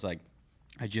simple as like,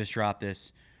 I just dropped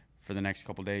this for the next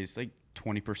couple of days, like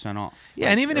 20% off. Yeah.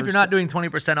 And even if you're not doing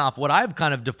 20% off, what I've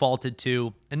kind of defaulted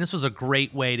to, and this was a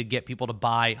great way to get people to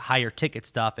buy higher ticket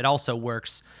stuff. It also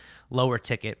works lower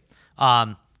ticket.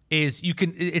 Is you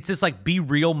can, it's this like be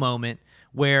real moment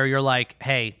where you're like,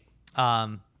 hey,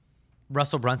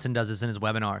 Russell Brunson does this in his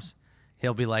webinars.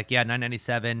 He'll be like, yeah,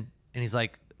 $9.97. And he's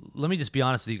like, let me just be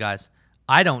honest with you guys.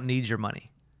 I don't need your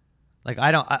money. Like,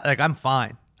 I'm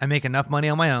fine. I make enough money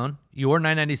on my own. Your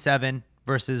 $9.97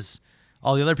 versus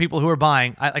all the other people who are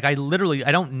buying. I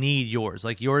don't need yours.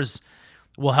 Like yours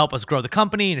will help us grow the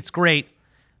company and it's great,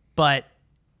 but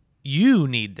you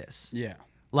need this. Yeah.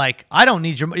 Like, I don't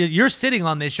need you're sitting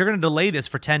on this. You're going to delay this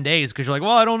for 10 days because you're like,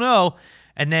 well, I don't know.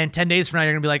 And then 10 days from now,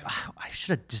 you're going to be like, oh, I should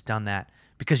have just done that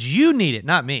because you need it,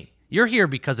 not me. You're here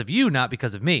because of you, not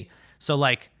because of me. So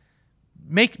like,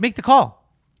 make the call.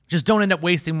 Just don't end up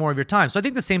wasting more of your time. So I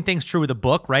think the same thing's true with a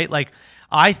book, right? Like,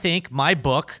 I think my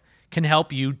book can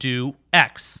help you do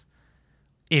X.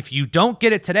 If you don't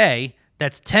get it today,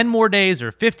 that's 10 more days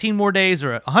or 15 more days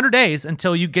or 100 days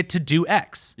until you get to do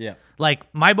X. Yeah. Like,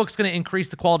 my book's going to increase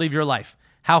the quality of your life.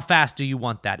 How fast do you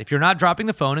want that? If you're not dropping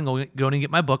the phone and going to get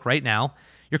my book right now,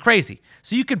 you're crazy.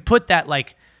 So you can put that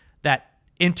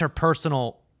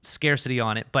interpersonal scarcity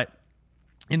on it. But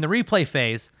in the replay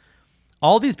phase,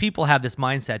 all these people have this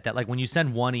mindset that like when you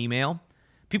send one email,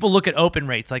 people look at open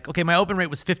rates. Like, okay, my open rate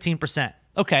was 15%.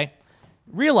 Okay.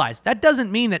 Realize that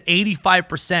doesn't mean that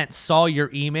 85% saw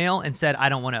your email and said, I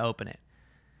don't want to open it.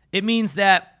 It means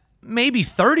that maybe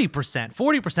 30%,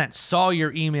 40% saw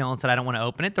your email and said, I don't want to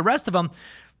open it. The rest of them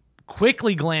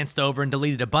quickly glanced over and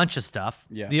deleted a bunch of stuff.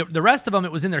 Yeah. The rest of them,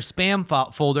 it was in their spam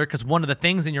folder because one of the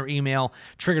things in your email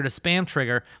triggered a spam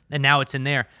trigger, and now it's in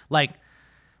there. Like,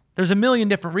 there's a million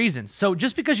different reasons. So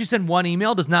just because you send one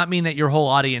email does not mean that your whole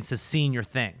audience has seen your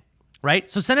thing, right?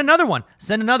 So send another one.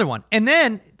 And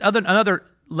then another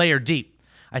layer deep.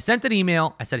 I sent an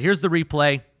email. I said, here's the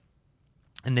replay,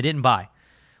 and they didn't buy.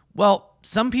 Well,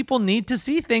 some people need to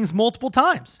see things multiple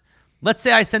times. Let's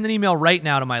say I send an email right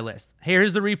now to my list. Hey,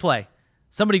 here's the replay.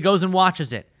 Somebody goes and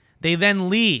watches it. They then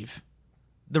leave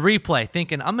the replay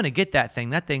thinking, I'm going to get that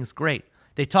thing. That thing's great.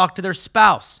 They talk to their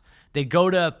spouse. They go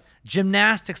to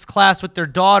gymnastics class with their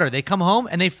daughter. They come home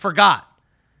and they forgot.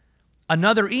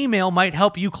 Another email might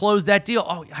help you close that deal.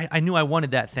 Oh, I knew I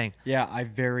wanted that thing. Yeah, I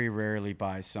very rarely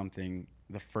buy something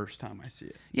the first time I see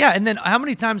it. Yeah, and then how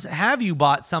many times have you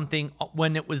bought something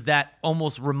when it was that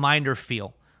almost reminder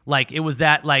feel? Like it was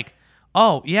that like,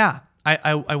 oh, yeah,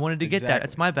 I wanted to get that.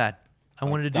 It's my bad. I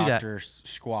wanted to do that. Dr.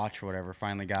 Squatch or whatever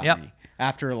finally got Yep. me.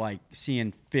 After like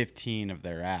seeing 15 of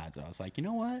their ads, I was like, you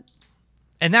know what?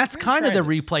 And that's kind of try the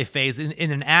this. replay phase.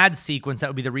 In an ad sequence, that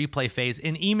would be the replay phase.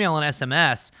 In email and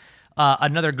SMS,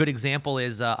 Another good example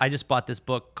is I just bought this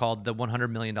book called The $100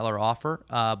 Million Offer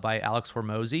by Alex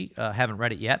Hormozy. Haven't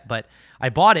read it yet, but I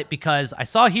bought it because I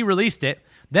saw he released it.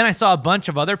 Then I saw a bunch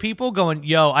of other people going,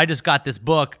 yo, I just got this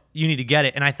book. You need to get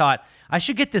it. And I thought, I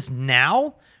should get this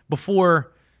now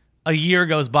before a year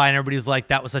goes by and everybody's like,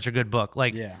 that was such a good book.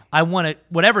 Like, I want it,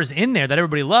 whatever's in there that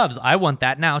everybody loves, I want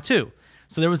that now too.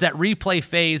 So there was that replay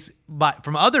phase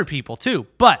from other people too.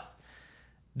 But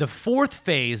the fourth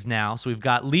phase now, so we've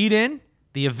got lead in,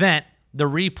 the event, the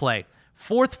replay.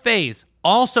 Fourth phase,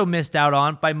 also missed out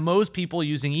on by most people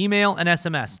using email and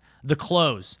SMS, the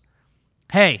close.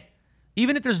 Hey,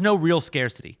 even if there's no real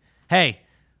scarcity, hey,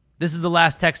 this is the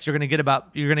last text you're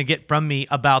gonna get from me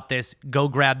about this. Go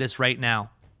grab this right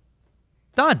now.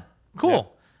 Done.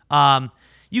 Cool. Yeah.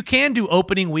 You can do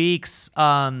opening weeks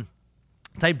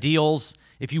type deals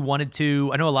if you wanted to.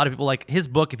 I know a lot of people like his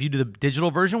book. If you do the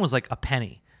digital version, was like a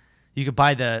penny. You could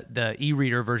buy the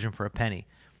e-reader version for a penny.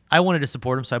 I wanted to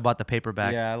support him, so I bought the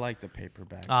paperback. Yeah, I like the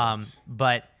paperback.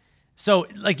 But so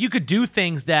like you could do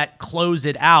things that close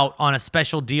it out on a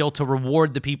special deal to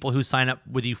reward the people who sign up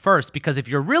with you first. Because if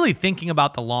you're really thinking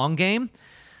about the long game,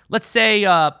 let's say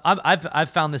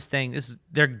I've found this thing.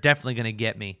 They're definitely going to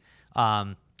get me.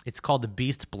 It's called the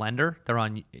Beast Blender. They're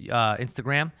on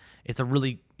Instagram. It's a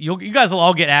really you guys will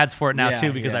all get ads for it now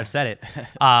too because I've said it.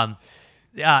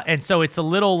 And so it's a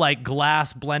little like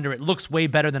glass blender. It looks way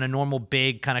better than a normal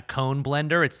big kind of cone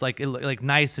blender. It's like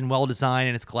nice and well designed,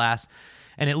 and it's glass,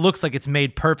 and it looks like it's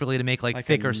made perfectly to make like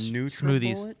thicker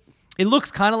smoothies. It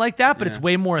looks kind of like that, but it's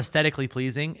way more aesthetically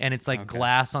pleasing, and it's like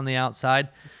glass on the outside.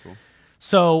 That's cool.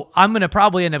 So I'm gonna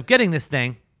probably end up getting this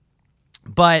thing,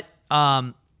 but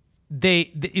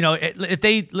they if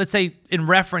they, let's say in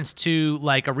reference to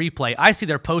like a replay, I see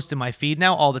their posts in my feed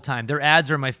now all the time. Their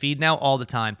ads are in my feed now all the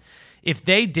time. If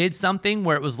they did something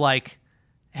where it was like,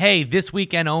 hey, this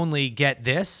weekend only, get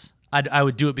this, I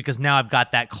would do it because now I've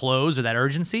got that close or that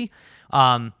urgency.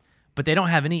 But they don't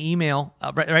have any email.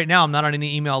 Right now, I'm not on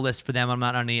any email list for them. I'm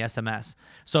not on any SMS.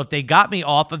 So if they got me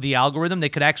off of the algorithm, they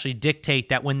could actually dictate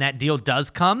that when that deal does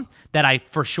come, that I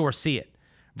for sure see it.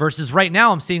 Versus right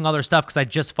now, I'm seeing other stuff because I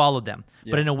just followed them.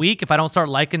 Yeah. But in a week, if I don't start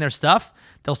liking their stuff,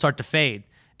 they'll start to fade.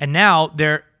 And now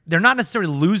they're not necessarily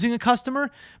losing a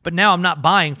customer, but now I'm not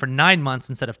buying for 9 months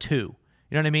instead of 2. You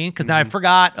know what I mean? Because now I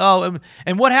forgot.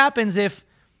 And what happens if,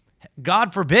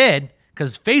 God forbid,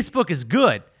 because Facebook is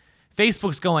good,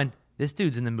 Facebook's going, this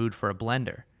dude's in the mood for a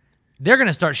blender. They're going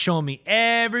to start showing me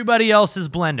everybody else's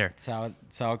blender.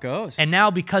 That's how it goes. And now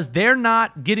because they're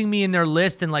not getting me in their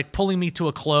list and like pulling me to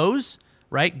a close,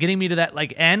 right? Getting me to that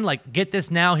like end, like get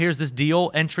this now, here's this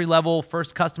deal, entry level,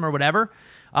 first customer, whatever.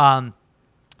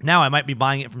 Now I might be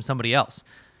buying it from somebody else.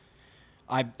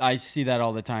 I see that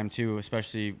all the time too,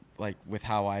 especially like with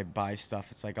how I buy stuff.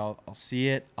 It's like I'll see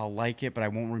it, I'll like it, but I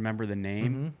won't remember the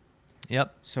name. Mm-hmm.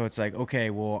 Yep. So it's like, okay,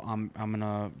 well, I'm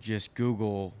gonna just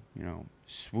Google,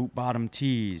 swoop bottom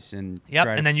tees and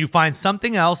and then you find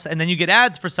something else, and then you get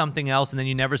ads for something else, and then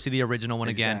you never see the original one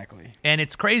again. Exactly. And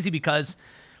it's crazy because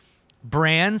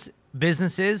brands,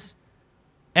 businesses,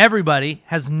 everybody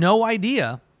has no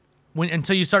idea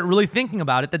until you start really thinking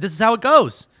about it that this is how it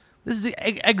goes. This is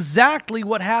exactly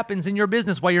what happens in your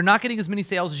business, why you're not getting as many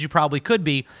sales as you probably could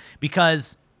be,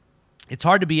 because it's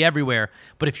hard to be everywhere.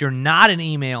 But if you're not an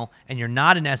email and you're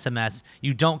not an SMS,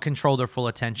 you don't control their full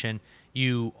attention.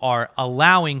 You are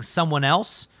allowing someone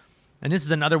else, and this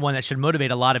is another one that should motivate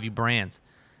a lot of you brands.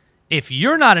 If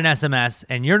you're not an SMS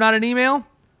and you're not an email,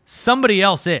 somebody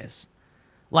else is.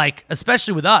 Like,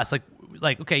 especially with us,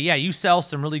 like okay, yeah, you sell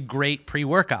some really great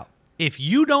pre-workout. If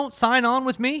you don't sign on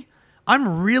with me,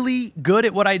 I'm really good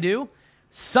at what I do.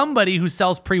 Somebody who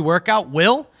sells pre-workout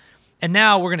will. And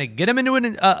now we're going to get them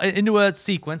into a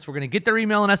sequence. We're going to get their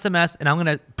email and SMS, and I'm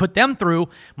going to put them through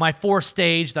my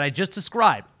 4-stage that I just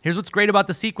described. Here's what's great about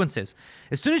the sequences.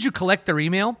 As soon as you collect their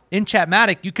email in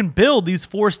Chatmatic, you can build these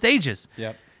 4 stages.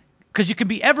 Yep. Because you can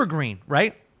be evergreen,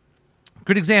 right?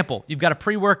 Good example. You've got a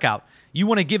pre-workout. You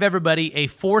want to give everybody a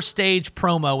 4-stage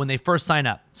promo when they first sign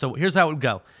up. So here's how it would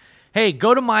go. Hey,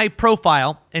 go to my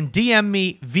profile and DM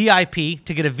me VIP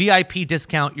to get a VIP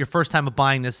discount your first time of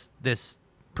buying this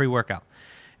pre-workout.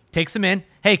 Takes them in.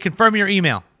 Hey, confirm your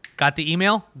email. Got the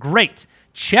email? Great.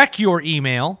 Check your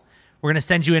email. We're going to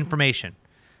send you information.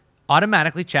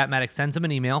 Automatically, Chatmatic sends them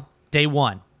an email. Day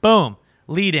 1. Boom.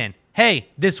 Lead in. Hey,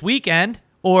 this weekend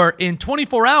or in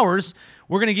 24 hours,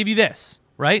 we're going to give you this,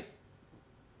 right?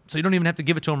 So you don't even have to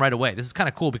give it to them right away. This is kind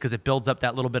of cool because it builds up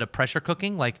that little bit of pressure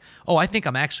cooking. Like, oh, I think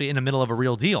I'm actually in the middle of a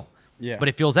real deal. Yeah. But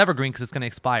it feels evergreen because it's going to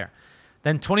expire.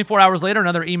 Then 24 hours later,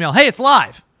 another email. Hey, it's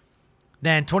live.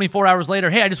 Then 24 hours later,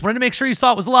 hey, I just wanted to make sure you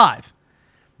saw it was live.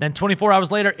 Then 24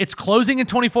 hours later, it's closing in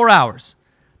 24 hours.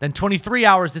 Then 23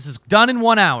 hours, this is done in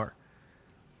 1 hour.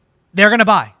 They're going to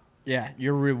buy. Yeah,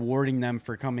 you're rewarding them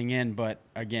for coming in, but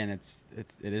again, it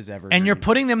is evergreen. And you're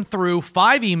putting them through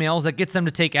 5 emails that gets them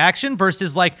to take action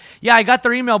versus like, yeah, I got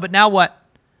their email, but now what?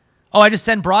 Oh, I just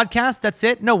send broadcast, that's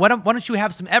it? No, why don't you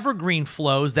have some evergreen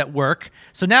flows that work?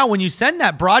 So now when you send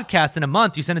that broadcast in a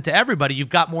month, you send it to everybody, you've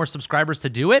got more subscribers to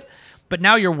do it, but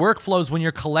now your workflows when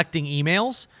you're collecting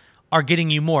emails are getting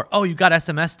you more. Oh, you got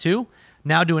SMS too?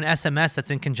 Now do an SMS that's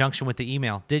in conjunction with the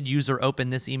email. Did user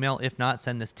open this email? If not,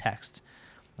 send this text.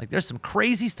 Like there's some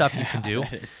crazy stuff you can do.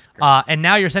 And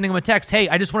now you're sending them a text. Hey,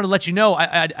 I just wanted to let you know,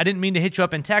 I didn't mean to hit you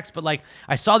up in text, but like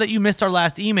I saw that you missed our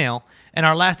last email, and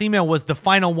our last email was the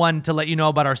final one to let you know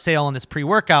about our sale on this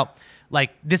pre-workout.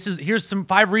 Like here's some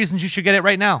 5 reasons you should get it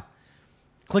right now.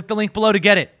 Click the link below to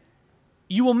get it.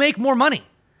 You will make more money,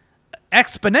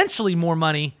 exponentially more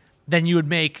money than you would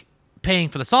make paying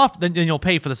for the than you'll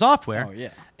pay for the software. Oh yeah.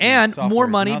 And more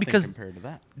money because compared to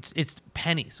that. It's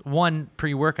pennies, one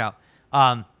pre-workout.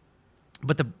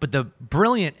 But the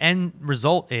brilliant end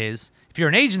result is if you're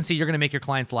an agency, you're going to make your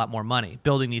clients a lot more money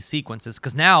building these sequences,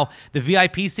 because now the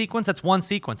VIP sequence, that's one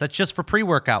sequence. That's just for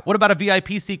pre-workout. What about a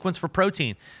VIP sequence for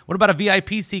protein? What about a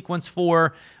VIP sequence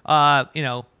for,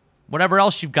 whatever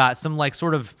else you've got, some like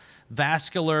sort of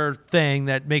vascular thing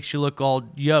that makes you look all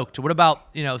yoked? What about,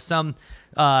 some,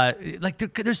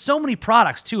 there's so many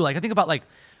products too. Like I think about like,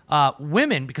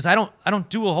 women, because I don't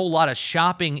do a whole lot of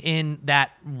shopping in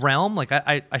that realm. Like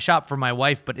I shop for my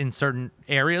wife, but in certain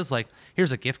areas, like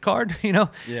here's a gift card,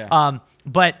 Yeah.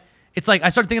 But it's like I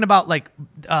started thinking about like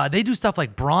they do stuff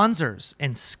like bronzers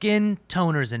and skin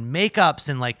toners and makeups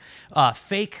and like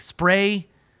fake spray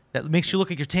that makes you look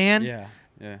like you're tan. Yeah.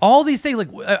 Yeah. All these things, like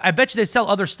I bet you they sell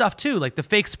other stuff too. Like the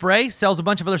fake spray sells a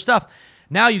bunch of other stuff.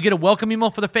 Now you get a welcome email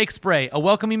for the fake spray, a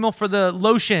welcome email for the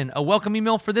lotion, a welcome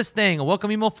email for this thing, a welcome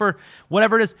email for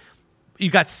whatever it is. You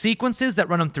got sequences that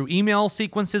run them through email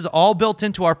sequences all built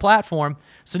into our platform.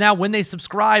 So now when they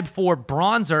subscribe for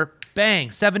bronzer, bang,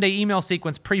 7-day email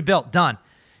sequence pre-built, done.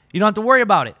 You don't have to worry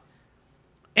about it.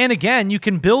 And again, you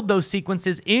can build those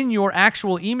sequences in your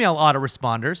actual email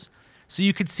autoresponders so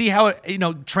you could see how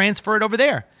it, transfer it over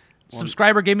there.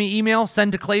 Subscriber gave me email,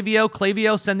 send to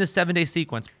Klaviyo, send this 7-day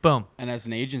sequence. Boom. And as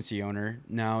an agency owner,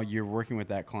 now you're working with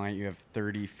that client. You have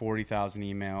 30, 40,000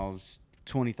 emails,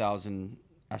 20,000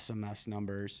 SMS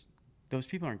numbers. Those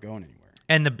people aren't going anywhere.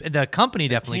 And the company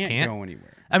definitely can't go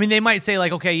anywhere. I mean, they might say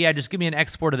like, okay, yeah, just give me an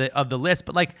export of the list,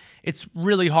 but like it's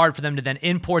really hard for them to then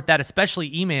import that, especially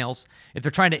emails. If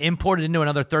they're trying to import it into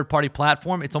another third-party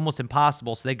platform, it's almost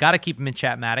impossible. So they got to keep them in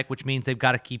Chatmatic, which means they've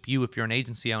got to keep you if you're an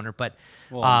agency owner. But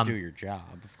do your job,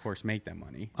 of course, make them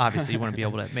money. Obviously, you want to be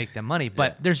able to make them money,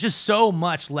 but there's just so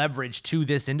much leverage to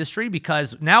this industry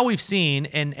because now we've seen,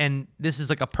 and this is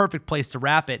like a perfect place to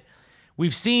wrap it.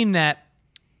 We've seen that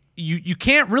you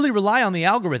can't really rely on the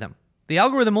algorithm. The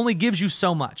algorithm only gives you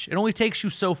so much. It only takes you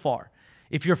so far.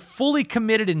 If you're fully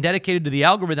committed and dedicated to the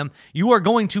algorithm, you are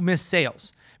going to miss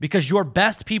sales because your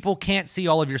best people can't see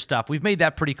all of your stuff. We've made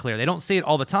that pretty clear. They don't see it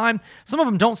all the time. Some of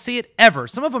them don't see it ever.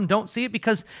 Some of them don't see it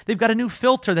because they've got a new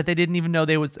filter that they didn't even know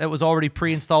that was already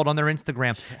pre-installed on their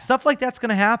Instagram. Yeah. Stuff like that's going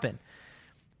to happen.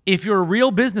 If you're a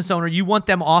real business owner, you want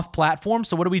them off platform.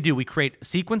 So what do? We create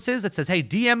sequences that says, hey,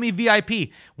 DM me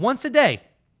VIP once a day.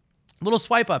 Little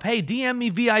swipe up. Hey, DM me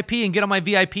VIP and get on my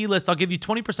VIP list. I'll give you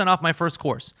 20% off my first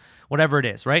course, whatever it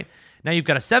is, right? Now you've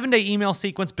got a 7-day email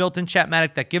sequence built in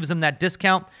Chatmatic that gives them that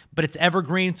discount, but it's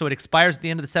evergreen, so it expires at the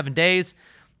end of the 7 days.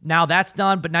 Now that's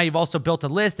done, but now you've also built a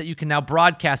list that you can now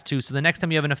broadcast to. So the next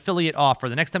time you have an affiliate offer,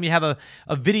 the next time you have a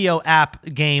video app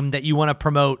game that you want to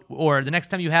promote, or the next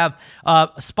time you have a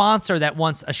sponsor that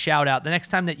wants a shout out, the next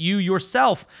time that you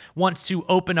yourself want to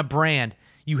open a brand,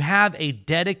 you have a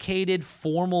dedicated,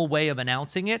 formal way of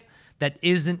announcing it that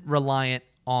isn't reliant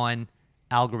on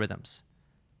algorithms.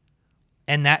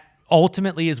 And that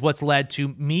ultimately is what's led to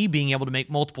me being able to make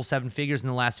multiple 7 figures in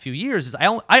the last few years is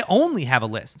I only have a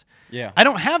list. Yeah. I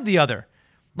don't have the other.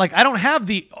 Like, I don't have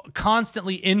the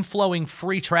constantly inflowing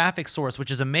free traffic source,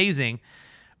 which is amazing.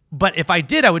 But if I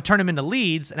did, I would turn them into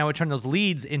leads, and I would turn those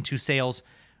leads into sales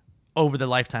over the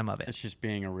lifetime of it. It's just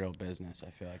being a real business,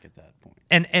 I feel like, at that point.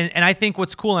 And I think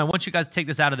what's cool, and I want you guys to take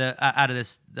this out of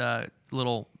this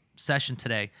little session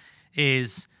today,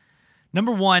 is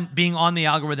number one, being on the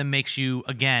algorithm makes you,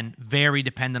 again, very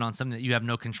dependent on something that you have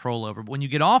no control over. But when you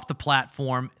get off the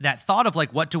platform, that thought of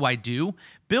like, what do I do?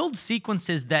 Build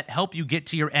sequences that help you get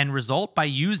to your end result by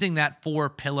using that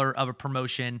 4-pillar of a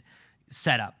promotion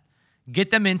setup.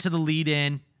 Get them into the lead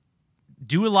in.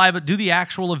 Do the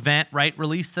actual event, right?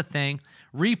 Release the thing.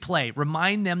 Replay.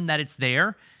 Remind them that it's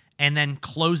there, and then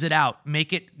close it out.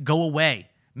 Make it go away.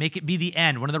 Make it be the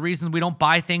end. One of the reasons we don't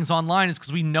buy things online is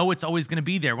because we know it's always going to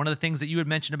be there. One of the things that you had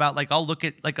mentioned about, like, I'll look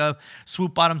at like a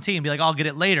swoop bottom tee and be like, I'll get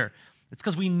it later. It's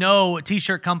because we know a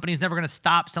t-shirt company is never going to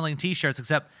stop selling t-shirts,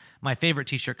 except my favorite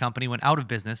t-shirt company went out of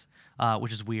business,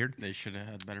 which is weird. They should have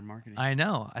had better marketing. I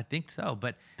know. I think so.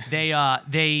 But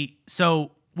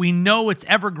so we know it's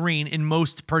evergreen in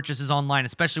most purchases online,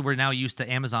 especially we're now used to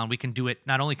Amazon. We can do it.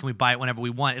 Not only can we buy it whenever we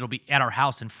want, it'll be at our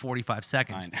house in 45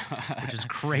 seconds, which is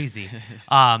crazy.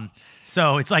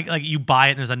 So it's like you buy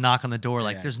it and there's a knock on the door.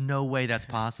 Like, there's no way that's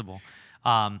possible.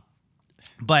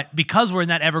 But because we're in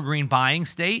that evergreen buying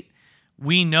state,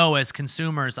 we know as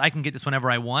consumers, I can get this whenever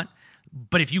I want.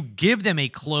 But if you give them a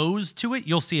close to it,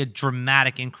 you'll see a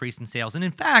dramatic increase in sales. And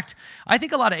in fact, I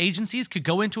think a lot of agencies could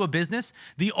go into a business.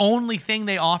 The only thing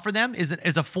they offer them is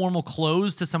a formal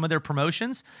close to some of their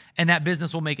promotions, and that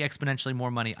business will make exponentially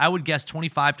more money. I would guess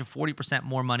 25 to 40%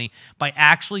 more money by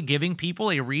actually giving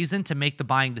people a reason to make the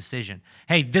buying decision.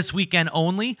 Hey, this weekend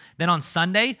only. Then on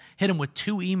Sunday, hit them with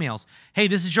 2 emails. Hey,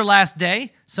 this is your last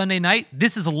day, Sunday night.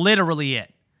 This is literally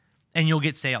it. And you'll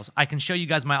get sales. I can show you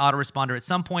guys my autoresponder at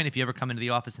some point if you ever come into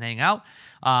the office and hang out.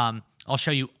 I'll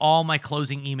show you all my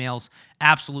closing emails.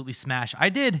 Absolutely smash. I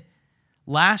did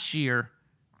last year,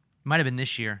 might have been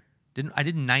this year, I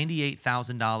did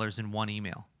 $98,000 in one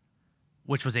email,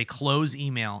 which was a close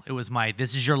email. It was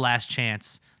this is your last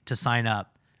chance to sign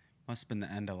up. Must have been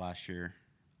the end of last year.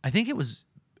 I think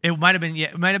it might have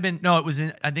been, no, it was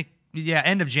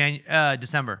end of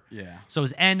December. Yeah. So it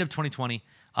was end of 2020.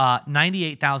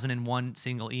 98,000 in one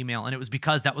single email, and it was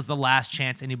because that was the last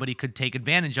chance anybody could take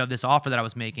advantage of this offer that I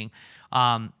was making.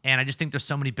 And I just think there's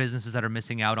so many businesses that are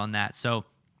missing out on that. So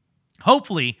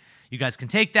hopefully you guys can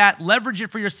take that, leverage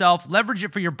it for yourself, leverage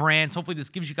it for your brands. Hopefully this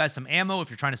gives you guys some ammo if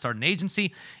you're trying to start an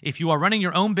agency. If you are running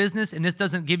your own business and this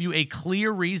doesn't give you a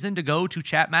clear reason to go to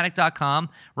chatmatic.com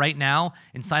right now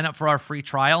and sign up for our free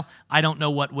trial, I don't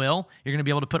know what will. You're going to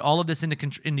be able to put all of this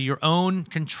into your own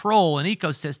control and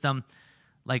ecosystem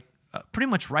pretty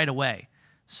much right away.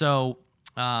 So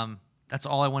that's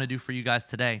all I want to do for you guys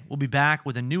today. We'll be back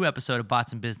with a new episode of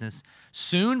Bots in Business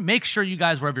soon. Make sure you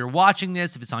guys, wherever you're watching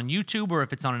this, if it's on YouTube or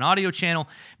if it's on an audio channel,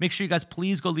 make sure you guys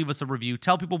please go leave us a review.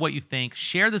 Tell people what you think.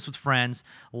 Share this with friends.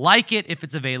 Like it if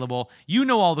it's available. You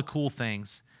know all the cool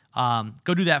things.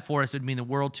 Go do that for us. It would mean the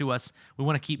world to us. We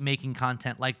want to keep making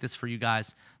content like this for you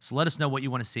guys. So let us know what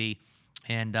you want to see.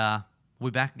 And we'll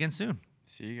be back again soon.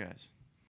 See you guys.